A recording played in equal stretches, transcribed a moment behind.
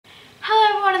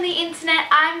everyone on the internet,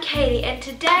 I'm Katie and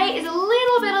today is a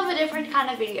little bit of a different kind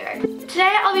of video.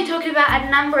 Today I'll be talking about a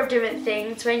number of different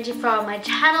things ranging from my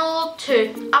channel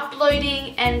to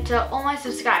uploading and to all my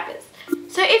subscribers.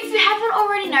 So if you haven't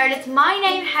already noticed, my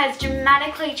name has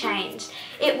dramatically changed.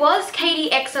 It was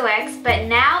katieXOX, but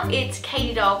now it's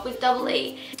katieedog with double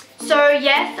E. So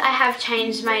yes, I have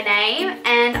changed my name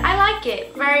and I like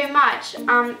it very much.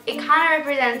 It kind of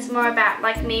represents more about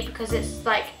like me because it's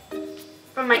like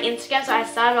from my Instagram. So I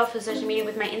started off with social media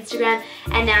with my Instagram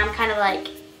and now I'm kind of like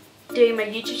doing my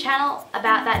YouTube channel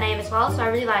about that name as well. So I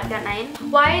really like that name.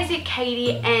 Why is it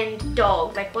Katie and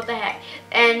dog? Like what the heck?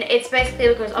 And it's basically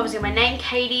because obviously my name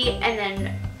Katie and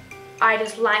then I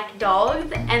just like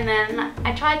dogs and then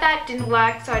I tried that, didn't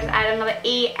work, so I just added another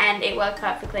E and it worked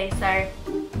perfectly, so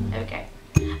okay.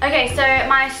 Okay, so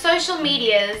my social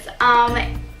medias,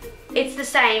 it's the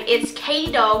same. It's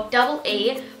katieedog double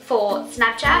E for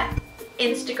Snapchat,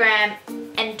 Instagram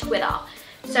and Twitter.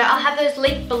 So I'll have those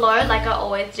linked below like I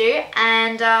always do,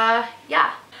 and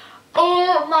yeah.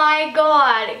 Oh my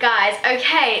god, guys.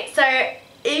 Okay, so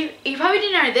you probably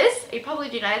didn't know this. You probably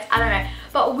do know this, I don't know.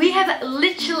 But we have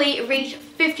literally reached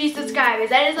 50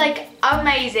 subscribers. That is like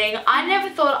amazing. I never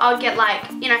thought I would get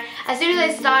like, you know, as soon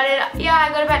as I started, yeah, I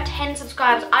got about 10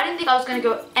 subscribers. I didn't think I was gonna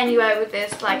go anywhere with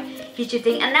this like YouTube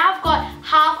thing. And now I've got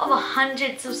half of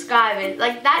 100 subscribers.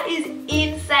 Like that is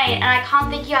insane. And I can't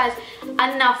thank you guys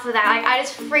enough for that. Like I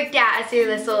just freaked out as soon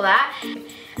as I saw that.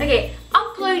 Okay,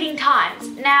 uploading times.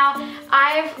 Now,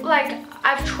 I've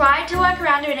tried to work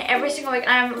around doing it every single week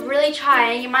and I'm really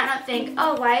trying. You might not think,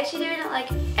 oh, why is she doing it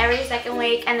like every second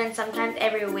week and then sometimes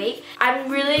every week? I'm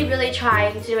really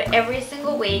trying to do it every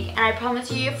single week and I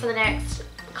promise you for the next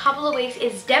couple of weeks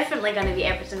it's definitely going to be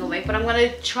every single week, but I'm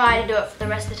going to try to do it for the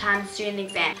rest of the time during the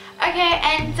exam. Okay,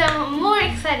 and some more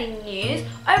exciting news.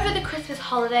 Over the Christmas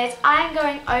holidays, I'm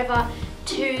going over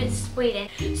to Sweden.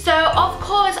 So of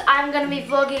course I'm going to be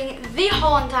vlogging the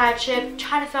whole entire trip,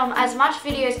 trying to film as much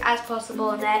videos as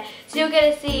possible in there. So you'll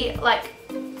get to see like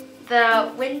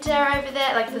the winter over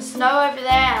there, like the snow over there,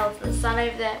 and the sun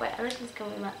over there. Wait, everything's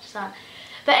coming with much sun.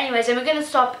 But anyways, and we're going to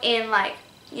stop in like,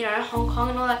 you know, Hong Kong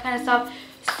and all that kind of stuff.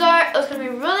 So it's going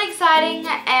to be really exciting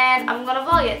and I'm going to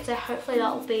vlog it. So hopefully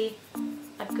that will be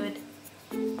a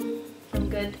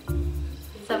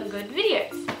some good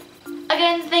videos.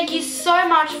 Again, thank you so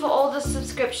much for all the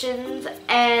subscriptions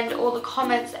and all the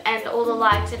comments and all the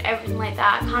likes and everything like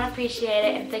that. I can't appreciate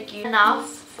it and thank you enough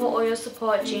for all your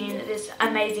support during this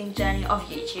amazing journey of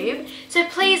YouTube. So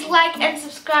please like and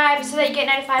subscribe so that you get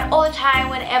notified all the time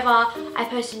whenever I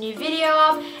post a new video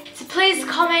up. So please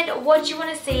comment what you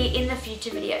want to see in the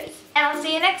future videos. And I'll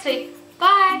see you next week.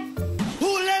 Bye!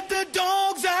 Who let the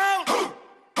dogs out?